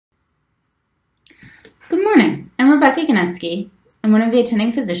Good morning. I'm Rebecca Ganetzky. I'm one of the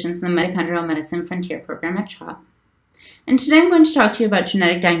attending physicians in the Mitochondrial Medicine Frontier program at CHOP. And today I'm going to talk to you about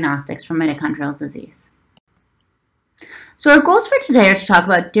genetic diagnostics for mitochondrial disease. So our goals for today are to talk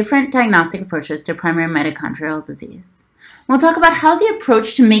about different diagnostic approaches to primary mitochondrial disease. We'll talk about how the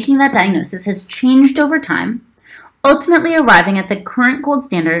approach to making that diagnosis has changed over time, ultimately arriving at the current gold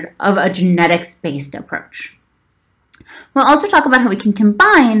standard of a genetics-based approach. We'll also talk about how we can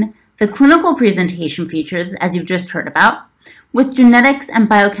combine the clinical presentation features, as you've just heard about, with genetics and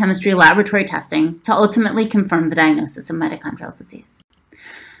biochemistry laboratory testing to ultimately confirm the diagnosis of mitochondrial disease.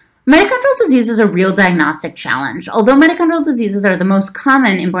 Mitochondrial disease is a real diagnostic challenge. Although mitochondrial diseases are the most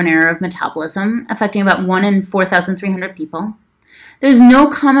common inborn error of metabolism, affecting about 1 in 4,300 people, there's no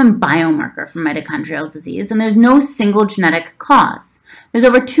common biomarker for mitochondrial disease, and there's no single genetic cause. There's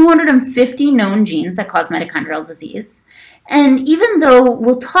over 250 known genes that cause mitochondrial disease. And even though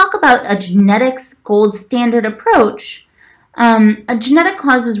we'll talk about a genetics gold standard approach, a genetic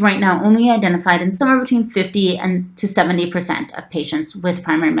cause is right now only identified in somewhere between 50 to 70% of patients with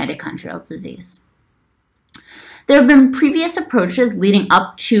primary mitochondrial disease. There have been previous approaches leading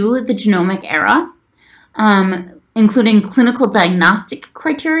up to the genomic era, including clinical diagnostic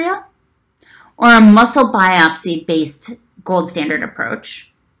criteria or a muscle biopsy-based gold standard approach.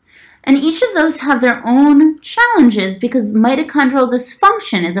 And each of those have their own challenges because mitochondrial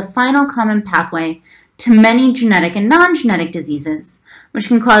dysfunction is a final common pathway to many genetic and non-genetic diseases, which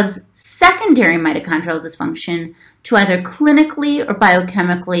can cause secondary mitochondrial dysfunction to either clinically or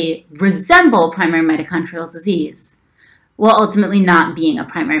biochemically resemble primary mitochondrial disease, while ultimately not being a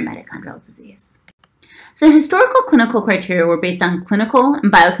primary mitochondrial disease. The historical clinical criteria were based on clinical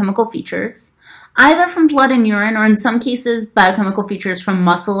and biochemical features, either from blood and urine or in some cases biochemical features from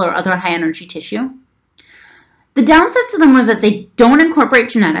muscle or other high-energy tissue. The downsides to them were that they don't incorporate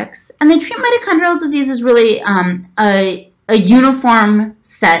genetics, and they treat mitochondrial disease as really a uniform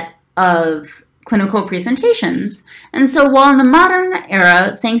set of clinical presentations. And so while in the modern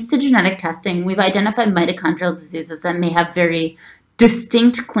era, thanks to genetic testing, we've identified mitochondrial diseases that may have very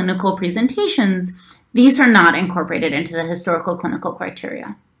distinct clinical presentations, these are not incorporated into the historical clinical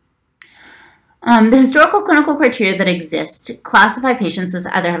criteria. The historical clinical criteria that exist classify patients as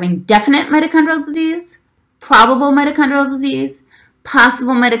either having definite mitochondrial disease, probable mitochondrial disease,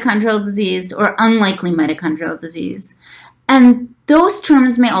 possible mitochondrial disease, or unlikely mitochondrial disease. And those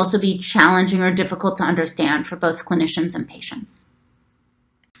terms may also be challenging or difficult to understand for both clinicians and patients.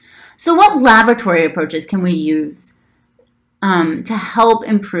 So what laboratory approaches can we use to help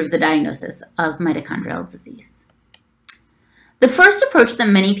improve the diagnosis of mitochondrial disease? The first approach that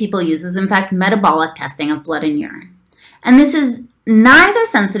many people use is, in fact, metabolic testing of blood and urine. And this is neither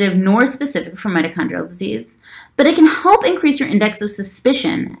sensitive nor specific for mitochondrial disease, but it can help increase your index of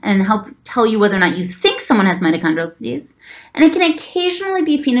suspicion and help tell you whether or not you think someone has mitochondrial disease. And it can occasionally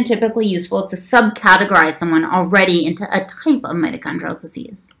be phenotypically useful to subcategorize someone already into a type of mitochondrial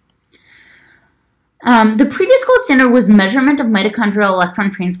disease. The previous gold standard was measurement of mitochondrial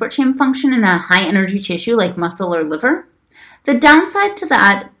electron transport chain function in a high-energy tissue like muscle or liver. The downside to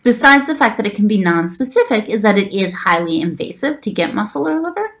that, besides the fact that it can be nonspecific, is that it is highly invasive to get muscle or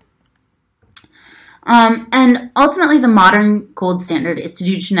liver. And ultimately, the modern gold standard is to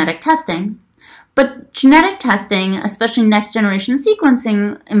do genetic testing. But genetic testing, especially next-generation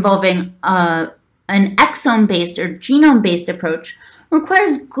sequencing involving an exome-based or genome-based approach,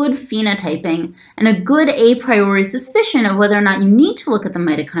 requires good phenotyping and a good a priori suspicion of whether or not you need to look at the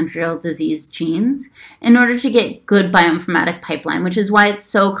mitochondrial disease genes in order to get good bioinformatic pipeline, which is why it's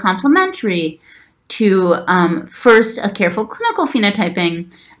so complementary to first a careful clinical phenotyping,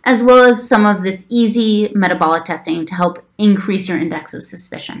 as well as some of this easy metabolic testing to help increase your index of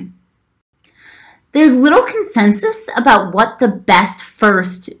suspicion. There's little consensus about what the best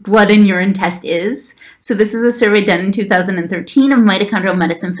first blood and urine test is. So this is a survey done in 2013 of mitochondrial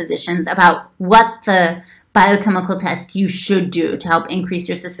medicine physicians about what the biochemical test you should do to help increase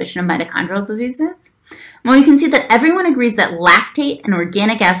your suspicion of mitochondrial diseases. Well, you can see that everyone agrees that lactate and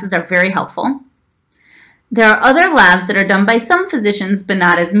organic acids are very helpful. There are other labs that are done by some physicians, but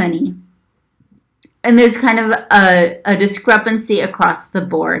not as many. And there's kind of a discrepancy across the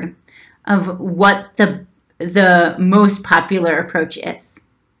board of what the most popular approach is.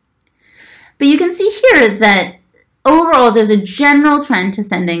 But you can see here that overall there's a general trend to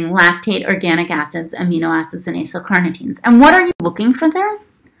sending lactate, organic acids, amino acids, and acylcarnitines. And what are you looking for there?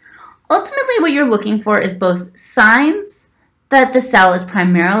 Ultimately, what you're looking for is both signs that the cell is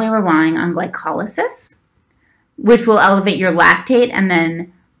primarily relying on glycolysis, which will elevate your lactate and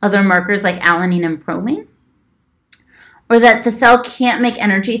then other markers like alanine and proline, or that the cell can't make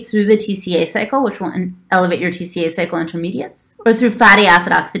energy through the TCA cycle, which will elevate your TCA cycle intermediates, or through fatty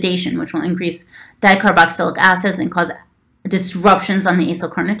acid oxidation, which will increase dicarboxylic acids and cause disruptions on the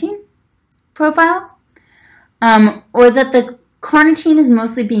acylcarnitine profile, or that the carnitine is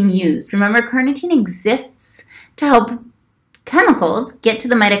mostly being used. Remember, carnitine exists to help chemicals get to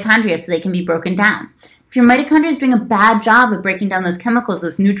the mitochondria so they can be broken down. If your mitochondria is doing a bad job of breaking down those chemicals,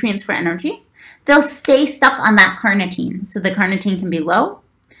 those nutrients for energy, they'll stay stuck on that carnitine, so the carnitine can be low.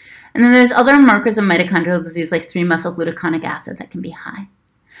 And then there's other markers of mitochondrial disease like 3-methylglutaconic acid that can be high.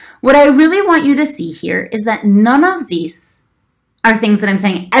 What I really want you to see here is that none of these are things that I'm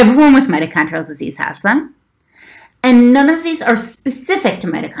saying everyone with mitochondrial disease has them. And none of these are specific to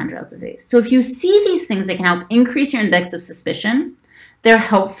mitochondrial disease. So if you see these things that can help increase your index of suspicion, they're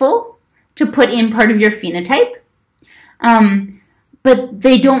helpful to put in part of your phenotype, but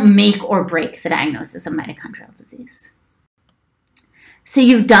they don't make or break the diagnosis of mitochondrial disease. So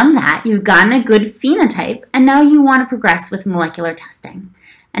you've done that, you've gotten a good phenotype, and now you want to progress with molecular testing.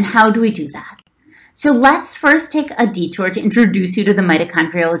 And how do we do that? So let's first take a detour to introduce you to the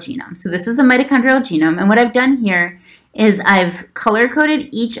mitochondrial genome. So this is the mitochondrial genome, and what I've done here is I've color-coded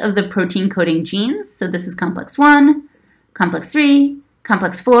each of the protein-coding genes. So this is complex 1, complex 3,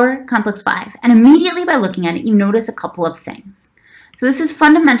 complex 4, complex 5. And immediately by looking at it, you notice a couple of things. So this is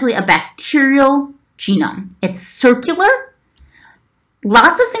fundamentally a bacterial genome. It's circular.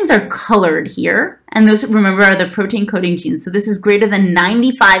 Lots of things are colored here, and those, remember, are the protein-coding genes. So this is greater than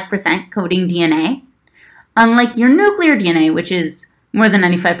 95% coding DNA, unlike your nuclear DNA, which is more than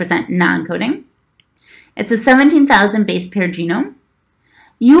 95% non-coding. It's a 17,000 base pair genome.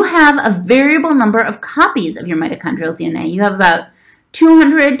 You have a variable number of copies of your mitochondrial DNA. You have about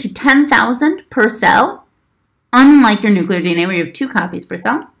 200 to 10,000 per cell, unlike your nuclear DNA where you have 2 copies per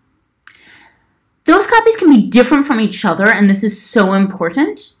cell. Those copies can be different from each other, and this is so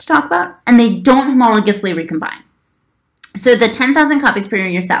important to talk about, and they don't homologously recombine. So the 10,000 copies per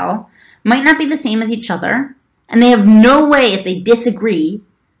your cell might not be the same as each other, and they have no way, if they disagree,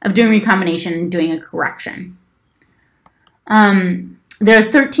 of doing recombination and doing a correction. There are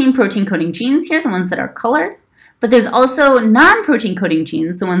 13 protein-coding genes here, the ones that are colored, but there's also non-protein coding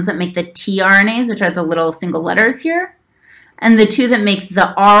genes, the ones that make the tRNAs, which are the little single letters here, and the 2 that make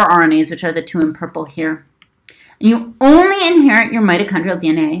the rRNAs, which are the 2 in purple here. And you only inherit your mitochondrial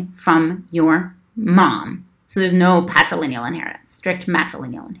DNA from your mom. So there's no patrilineal inheritance, strict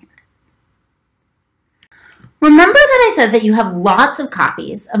matrilineal inheritance. Remember that I said that you have lots of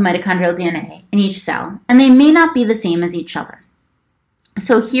copies of mitochondrial DNA in each cell, and they may not be the same as each other.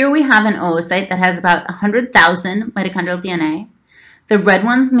 So here we have an oocyte that has about 100,000 mitochondrial DNA. The red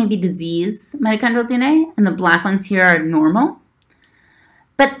ones may be disease mitochondrial DNA, and the black ones here are normal.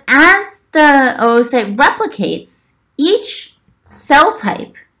 But as the oocyte replicates, each cell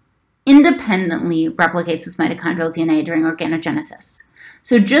type independently replicates its mitochondrial DNA during organogenesis.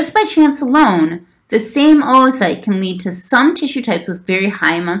 So just by chance alone, the same oocyte can lead to some tissue types with very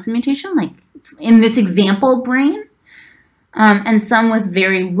high amounts of mutation, like in this example, brain, and some with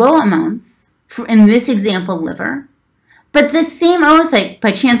very low amounts, in this example, liver. But this same oocyte,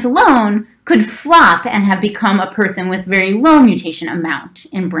 by chance alone, could flop and have become a person with very low mutation amount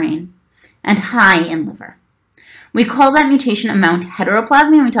in brain and high in liver. We call that mutation amount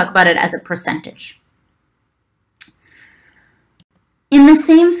heteroplasmy, and we talk about it as a percentage. In the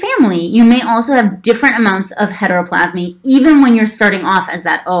same family, you may also have different amounts of heteroplasmy even when you're starting off as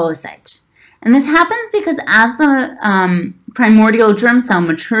that oocyte. And this happens because as the primordial germ cell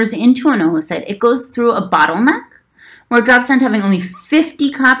matures into an oocyte, it goes through a bottleneck where it drops down to having only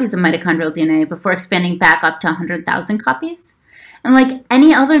 50 copies of mitochondrial DNA before expanding back up to 100,000 copies. And like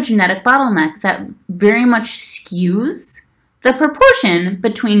any other genetic bottleneck, that very much skews the proportion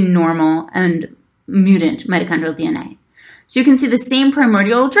between normal and mutant mitochondrial DNA. So you can see the same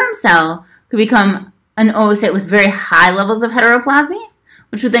primordial germ cell could become an oocyte with very high levels of heteroplasmy,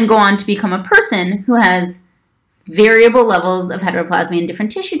 which would then go on to become a person who has variable levels of heteroplasmy in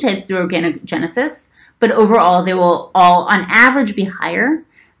different tissue types through organogenesis, but overall they will all on average be higher, and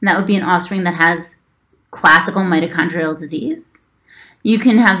that would be an offspring that has classical mitochondrial disease. You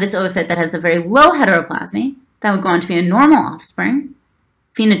can have this oocyte that has a very low heteroplasmy, that would go on to be a normal offspring,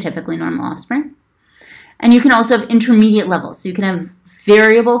 phenotypically normal offspring. And you can also have intermediate levels, so you can have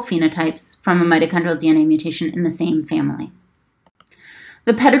variable phenotypes from a mitochondrial DNA mutation in the same family.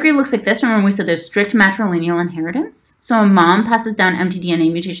 The pedigree looks like this. Remember we said there's strict matrilineal inheritance. So a mom passes down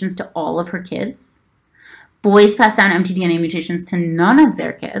mtDNA mutations to all of her kids. Boys pass down mtDNA mutations to none of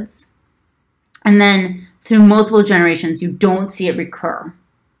their kids. And then through multiple generations, you don't see it recur,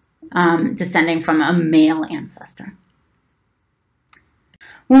 descending from a male ancestor.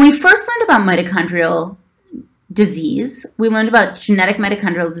 When we first learned about mitochondrial disease, we learned about genetic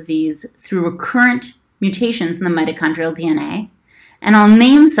mitochondrial disease through recurrent mutations in the mitochondrial DNA. And I'll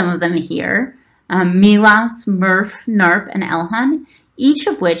name some of them here: MELAS, MERF, NARP, and ELHAN, each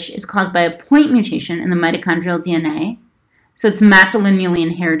of which is caused by a point mutation in the mitochondrial DNA. So it's matrilineally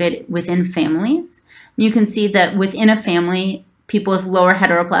inherited within families. You can see that within a family, people with lower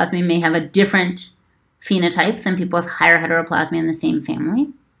heteroplasmy may have a different phenotype than people with higher heteroplasmy in the same family.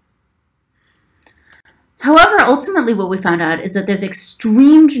 However, ultimately what we found out is that there's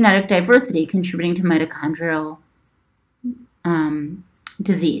extreme genetic diversity contributing to mitochondrial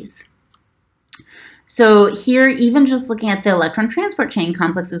disease. So here, even just looking at the electron transport chain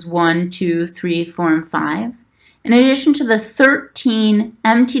complexes 1, 2, 3, 4, and 5, in addition to the 13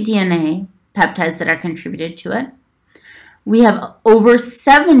 mtDNA peptides that are contributed to it, we have over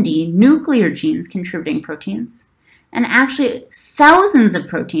 70 nuclear genes contributing proteins, and actually thousands of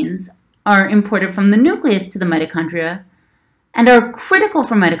proteins are imported from the nucleus to the mitochondria and are critical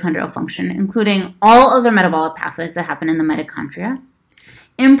for mitochondrial function, including all other metabolic pathways that happen in the mitochondria,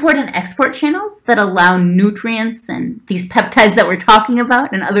 import and export channels that allow nutrients and these peptides that we're talking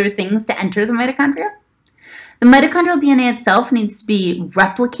about and other things to enter the mitochondria. The mitochondrial DNA itself needs to be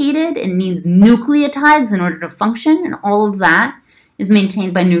replicated. It needs nucleotides in order to function, and all of that is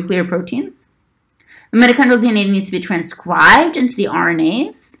maintained by nuclear proteins. The mitochondrial DNA needs to be transcribed into the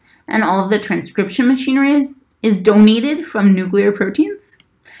RNAs, and all of the transcription machinery is donated from nuclear proteins.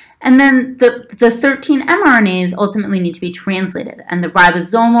 And then the 13 mRNAs ultimately need to be translated, and the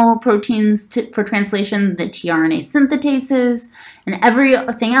ribosomal proteins for translation, the tRNA synthetases, and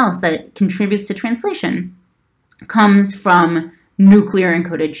everything else that contributes to translation comes from nuclear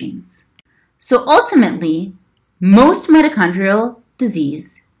encoded genes. So ultimately, most mitochondrial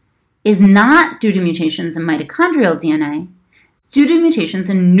disease is not due to mutations in mitochondrial DNA, it's due to mutations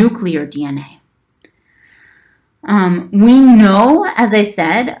in nuclear DNA. We know, as I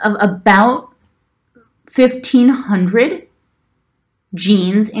said, of about 1,500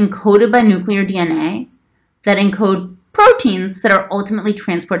 genes encoded by nuclear DNA that encode proteins that are ultimately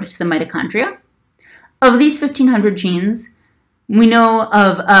transported to the mitochondria. Of these 1,500 genes, we know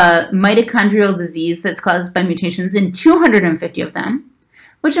of a mitochondrial disease that's caused by mutations in 250 of them,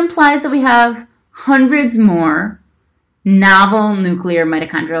 which implies that we have hundreds more novel nuclear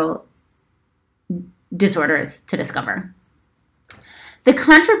mitochondrial disorders to discover. The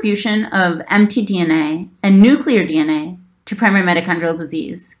contribution of mtDNA and nuclear DNA to primary mitochondrial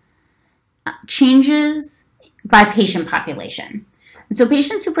disease changes by patient population. So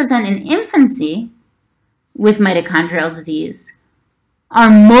patients who present in infancy with mitochondrial disease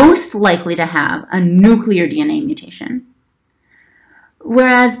are most likely to have a nuclear DNA mutation,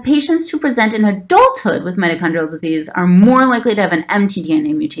 whereas patients who present in adulthood with mitochondrial disease are more likely to have an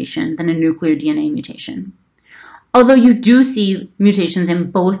mtDNA mutation than a nuclear DNA mutation, although you do see mutations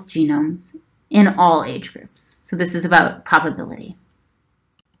in both genomes in all age groups. So this is about probability.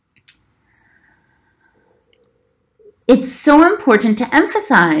 It's so important to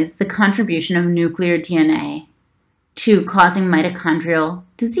emphasize the contribution of nuclear DNA to causing mitochondrial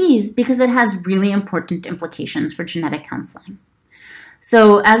disease because it has really important implications for genetic counseling.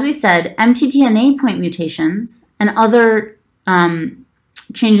 So as we said, mtDNA point mutations and other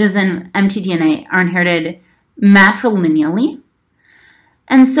changes in mtDNA are inherited matrilineally.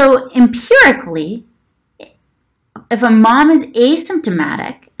 And so empirically, if a mom is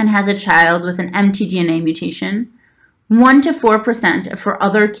asymptomatic and has a child with an mtDNA mutation, 1 to 4% of her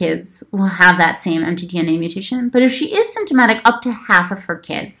other kids will have that same mtDNA mutation. But if she is symptomatic, up to half of her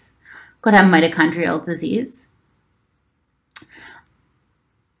kids could have mitochondrial disease.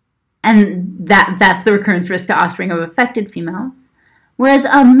 And that's the recurrence risk to offspring of affected females. Whereas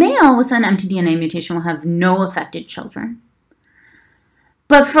a male with an mtDNA mutation will have no affected children.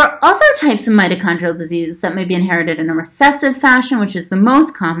 But for other types of mitochondrial disease that may be inherited in a recessive fashion, which is the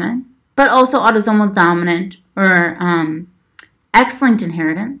most common, but also autosomal dominant or X-linked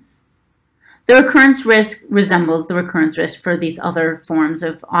inheritance, the recurrence risk resembles the recurrence risk for these other forms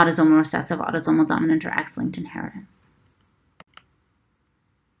of autosomal recessive, autosomal dominant, or X-linked inheritance.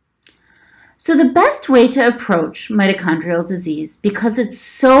 So the best way to approach mitochondrial disease, because it's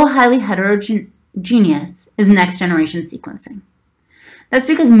so highly heterogeneous, is next-generation sequencing. That's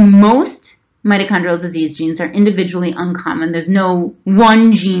because most mitochondrial disease genes are individually uncommon. There's no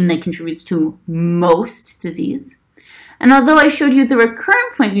one gene that contributes to most disease. And although I showed you the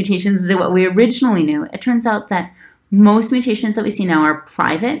recurrent point mutations is what we originally knew, it turns out that most mutations that we see now are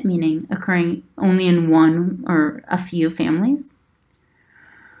private, meaning occurring only in one or a few families.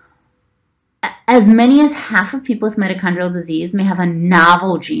 As many as half of people with mitochondrial disease may have a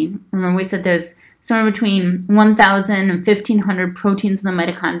novel gene. Remember we said there's somewhere between 1,000 and 1,500 proteins in the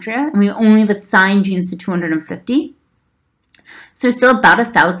mitochondria, and we only have assigned genes to 250. So there's still about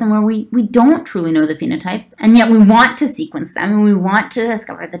 1,000 where we don't truly know the phenotype, and yet we want to sequence them, and we want to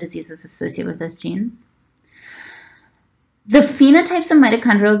discover the diseases associated with those genes. The phenotypes of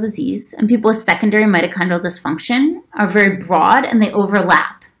mitochondrial disease and people with secondary mitochondrial dysfunction are very broad, and they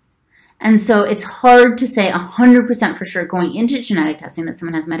overlap. And so it's hard to say 100% for sure going into genetic testing that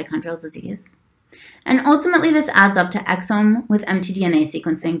someone has mitochondrial disease. And ultimately, this adds up to exome with mtDNA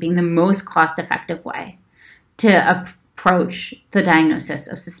sequencing being the most cost-effective way to approach the diagnosis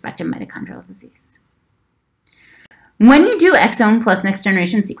of suspected mitochondrial disease. When you do exome plus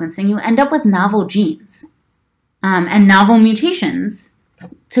next-generation sequencing, you end up with novel genes and novel mutations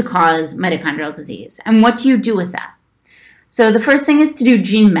to cause mitochondrial disease. And what do you do with that? So the first thing is to do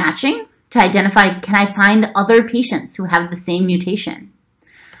gene matching to identify, can I find other patients who have the same mutation?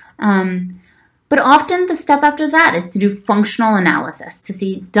 But often the step after that is to do functional analysis to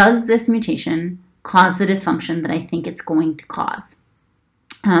see, does this mutation cause the dysfunction that I think it's going to cause?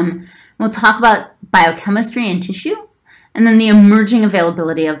 We'll talk about biochemistry and tissue, and then the emerging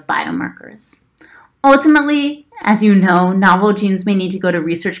availability of biomarkers. Ultimately, as you know, novel genes may need to go to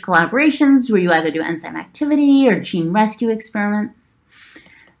research collaborations where you either do enzyme activity or gene rescue experiments.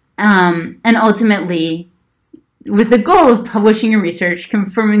 And ultimately, with the goal of publishing your research,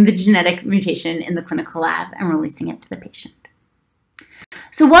 confirming the genetic mutation in the clinical lab, and releasing it to the patient.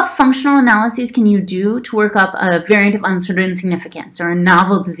 So what functional analyses can you do to work up a variant of uncertain significance or a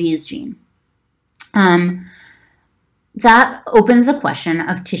novel disease gene? That opens a question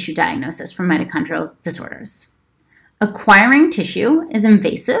of tissue diagnosis for mitochondrial disorders. Acquiring tissue is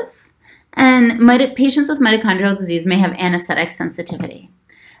invasive, and patients with mitochondrial disease may have anesthetic sensitivity.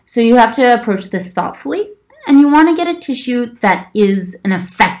 So you have to approach this thoughtfully, and you want to get a tissue that is an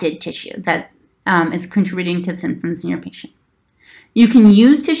affected tissue that is contributing to the symptoms in your patient. You can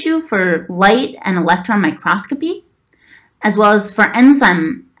use tissue for light and electron microscopy, as well as for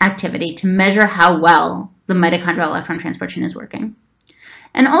enzyme activity to measure how well the mitochondrial electron transport chain is working.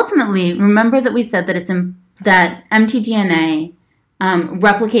 And ultimately, remember that we said that that mtDNA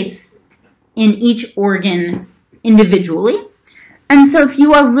replicates in each organ individually. And so if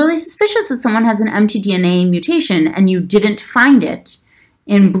you are really suspicious that someone has an mtDNA mutation and you didn't find it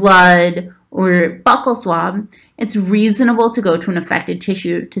in blood or buccal swab, it's reasonable to go to an affected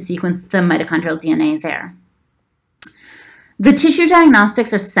tissue to sequence the mitochondrial DNA there. The tissue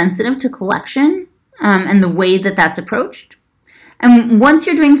diagnostics are sensitive to collection and the way that that's approached. And once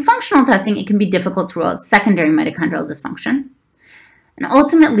you're doing functional testing, it can be difficult to rule out secondary mitochondrial dysfunction. And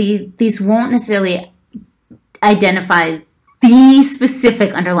ultimately, these won't necessarily identify the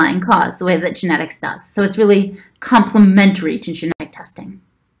specific underlying cause, the way that genetics does. So it's really complementary to genetic testing.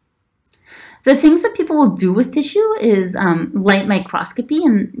 The things that people will do with tissue is light microscopy,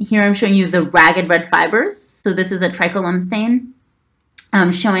 and here I'm showing you the ragged red fibers. So this is a tricholam stain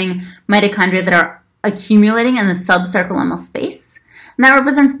showing mitochondria that are accumulating in the subcirculamal space. And that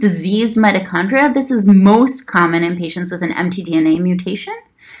represents diseased mitochondria. This is most common in patients with an mtDNA mutation.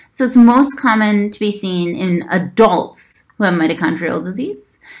 So it's most common to be seen in adults who have mitochondrial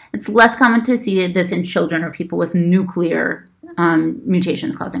disease. It's less common to see this in children or people with nuclear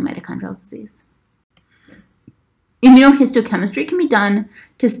mutations causing mitochondrial disease. Immunohistochemistry can be done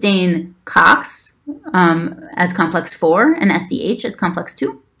to stain COX as complex 4 and SDH as complex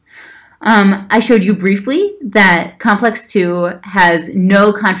 2. I showed you briefly that complex 2 has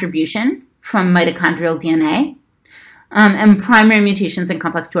no contribution from mitochondrial DNA, and primary mutations in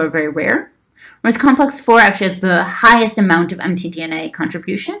complex 2 are very rare, whereas complex 4 actually has the highest amount of mtDNA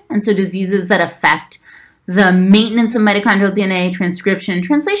contribution, and so diseases that affect the maintenance of mitochondrial DNA, transcription, and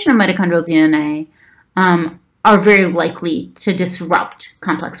translation of mitochondrial DNA are very likely to disrupt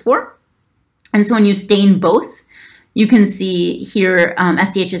complex 4. And so when you stain both, you can see here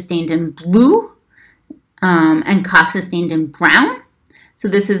SDH is stained in blue and COX is stained in brown. So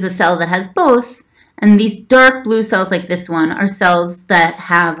this is a cell that has both. And these dark blue cells like this one are cells that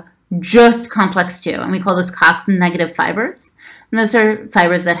have just complex 2. And we call those COX negative fibers. And those are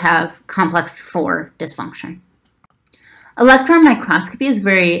fibers that have complex 4 dysfunction. Electron microscopy is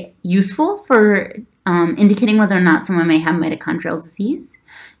very useful for indicating whether or not someone may have mitochondrial disease.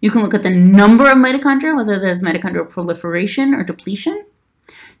 You can look at the number of mitochondria, whether there's mitochondrial proliferation or depletion.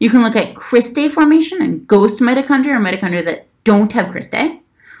 You can look at cristae formation and ghost mitochondria or mitochondria that don't have cristae.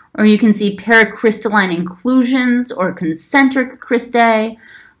 Or you can see paracrystalline inclusions or concentric cristae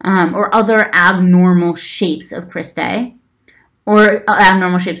or other abnormal shapes of cristae. or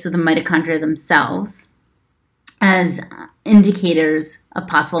abnormal shapes of the mitochondria themselves as indicators of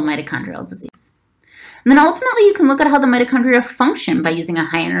possible mitochondrial disease. And then ultimately, you can look at how the mitochondria function by using a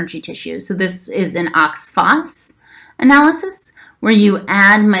high-energy tissue. So this is an OX-phos analysis, where you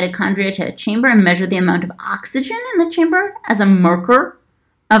add mitochondria to a chamber and measure the amount of oxygen in the chamber as a marker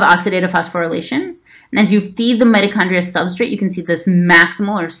of oxidative phosphorylation. And as you feed the mitochondria substrate, you can see this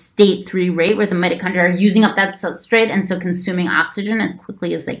maximal or state 3 rate where the mitochondria are using up that substrate and so consuming oxygen as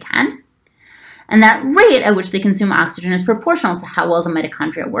quickly as they can. And that rate at which they consume oxygen is proportional to how well the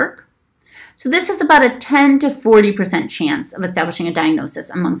mitochondria work. So this has about a 10 to 40% chance of establishing a diagnosis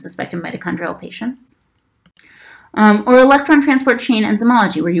among suspected mitochondrial patients. Or electron transport chain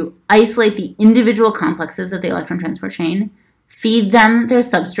enzymology, where you isolate the individual complexes of the electron transport chain, feed them their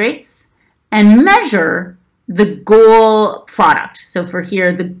substrates, and measure the goal product. So for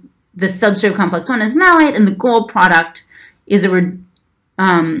here, the substrate complex 1 is malate, and the goal product is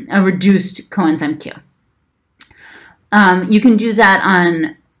a reduced coenzyme Q. You can do that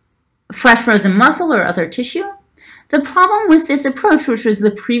on fresh frozen muscle or other tissue. The problem with this approach, which was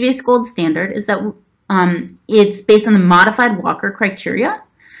the previous gold standard, is that it's based on the modified Walker criteria.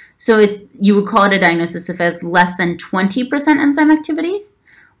 So you would call it a diagnosis if it has less than 20% enzyme activity,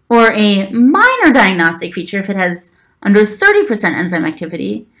 or a minor diagnostic feature if it has under 30% enzyme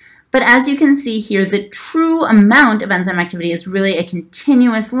activity. But as you can see here, the true amount of enzyme activity is really a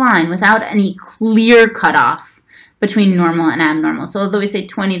continuous line without any clear cutoff between normal and abnormal. So although we say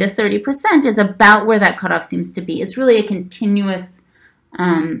 20 to 30% is about where that cutoff seems to be, it's really a continuous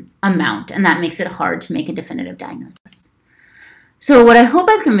amount, and that makes it hard to make a definitive diagnosis. So what I hope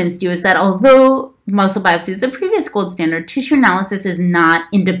I've convinced you is that although muscle biopsy is the previous gold standard, tissue analysis is not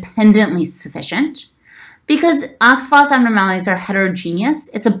independently sufficient. Because OX-phos abnormalities are heterogeneous,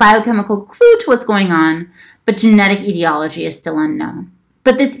 it's a biochemical clue to what's going on, but genetic etiology is still unknown.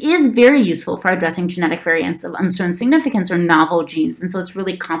 But this is very useful for addressing genetic variants of uncertain significance or novel genes, and so it's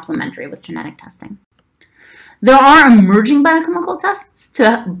really complementary with genetic testing. There are emerging biochemical tests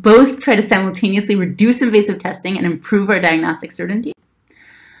to both try to simultaneously reduce invasive testing and improve our diagnostic certainty.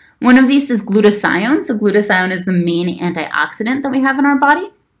 One of these is glutathione. So glutathione is the main antioxidant that we have in our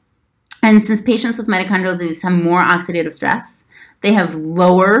body. And since patients with mitochondrial disease have more oxidative stress, they have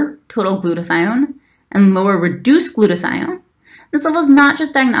lower total glutathione and lower reduced glutathione. This level is not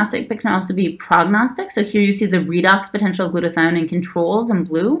just diagnostic, but can also be prognostic. So here you see the redox potential of glutathione in controls in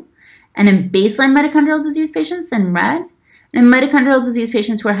blue, and in baseline mitochondrial disease patients in red, and in mitochondrial disease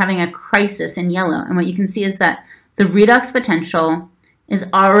patients who are having a crisis in yellow. And what you can see is that the redox potential is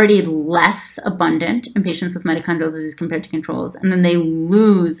already less abundant in patients with mitochondrial disease compared to controls, and then they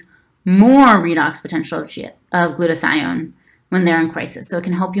lose more redox potential of glutathione when they're in crisis. So it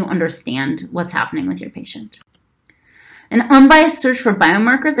can help you understand what's happening with your patient. An unbiased search for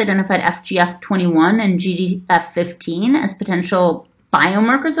biomarkers identified FGF21 and GDF15 as potential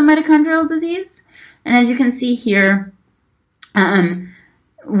biomarkers of mitochondrial disease. And as you can see here,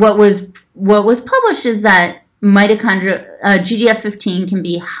 what was published is that GDF15 can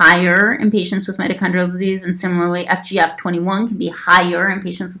be higher in patients with mitochondrial disease, and similarly FGF21 can be higher in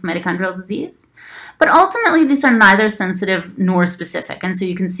patients with mitochondrial disease. But ultimately, these are neither sensitive nor specific. And so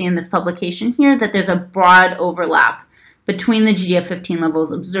you can see in this publication here that there's a broad overlap between the GDF15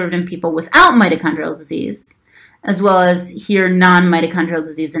 levels observed in people without mitochondrial disease, as well as here non-mitochondrial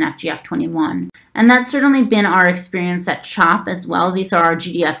disease in FGF21. And that's certainly been our experience at CHOP as well. These are our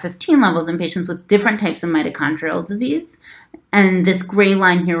GDF15 levels in patients with different types of mitochondrial disease. And this gray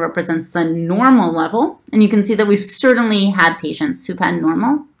line here represents the normal level. And you can see that we've certainly had patients who've had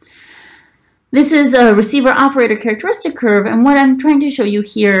normal. This is a receiver-operator characteristic curve. And what I'm trying to show you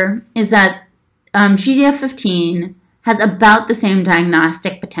here is that GDF15 has about the same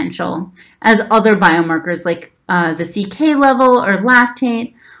diagnostic potential as other biomarkers like the CK level or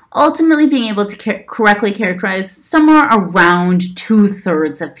lactate, ultimately being able to correctly characterize somewhere around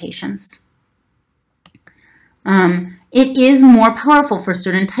 2/3 of patients. It is more powerful for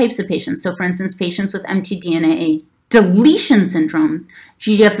certain types of patients. So for instance, patients with mtDNA deletion syndromes,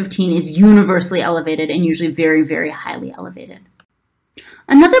 GDF15 is universally elevated and usually very, very highly elevated.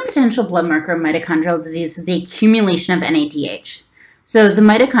 Another potential blood marker of mitochondrial disease is the accumulation of NADH. So the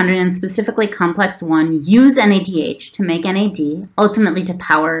mitochondria, and specifically complex 1, use NADH to make NAD, ultimately to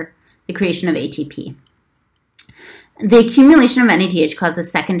power the creation of ATP. The accumulation of NADH causes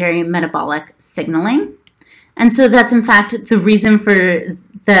secondary metabolic signaling. And so that's in fact the reason for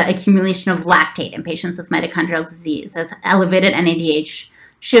the accumulation of lactate in patients with mitochondrial disease, as elevated NADH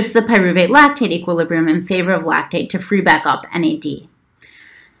shifts the pyruvate lactate equilibrium in favor of lactate to free back up NAD.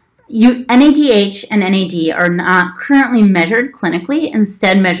 NADH and NAD are not currently measured clinically,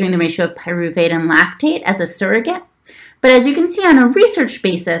 instead measuring the ratio of pyruvate and lactate as a surrogate. But as you can see on a research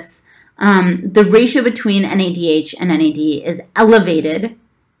basis, the ratio between NADH and NAD is elevated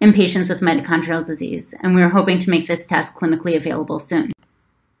in patients with mitochondrial disease, and we're hoping to make this test clinically available soon.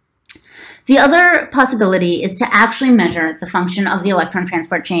 The other possibility is to actually measure the function of the electron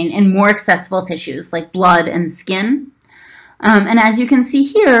transport chain in more accessible tissues like blood and skin. And as you can see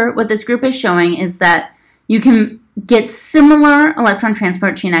here, what this group is showing is that you can get similar electron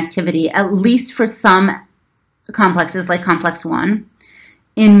transport chain activity, at least for some complexes like complex 1,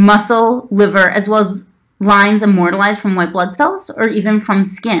 in muscle, liver, as well as lines immortalized from white blood cells or even from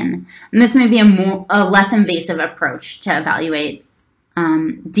skin. And this may be a less invasive approach to evaluate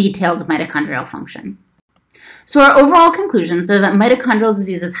detailed mitochondrial function. So our overall conclusions are that mitochondrial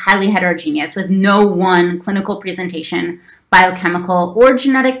disease is highly heterogeneous with no one clinical presentation, biochemical, or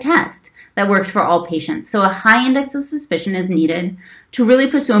genetic test that works for all patients. So a high index of suspicion is needed to really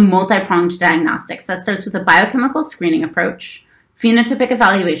pursue a multi-pronged diagnostics that starts with a biochemical screening approach, phenotypic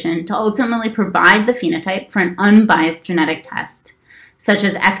evaluation to ultimately provide the phenotype for an unbiased genetic test, such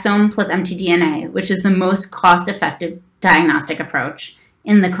as exome plus mtDNA, which is the most cost-effective diagnostic approach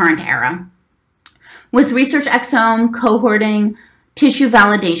in the current era. With research exome, cohorting, tissue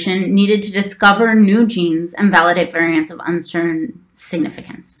validation needed to discover new genes and validate variants of uncertain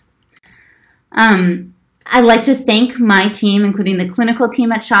significance. I'd like to thank my team, including the clinical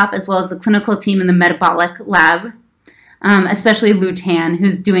team at CHOP, as well as the clinical team in the metabolic lab, especially Lou Tan,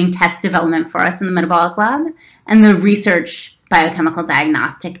 who's doing test development for us in the metabolic lab, and the research biochemical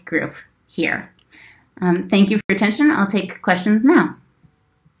diagnostic group here. Thank you for your attention. I'll take questions now.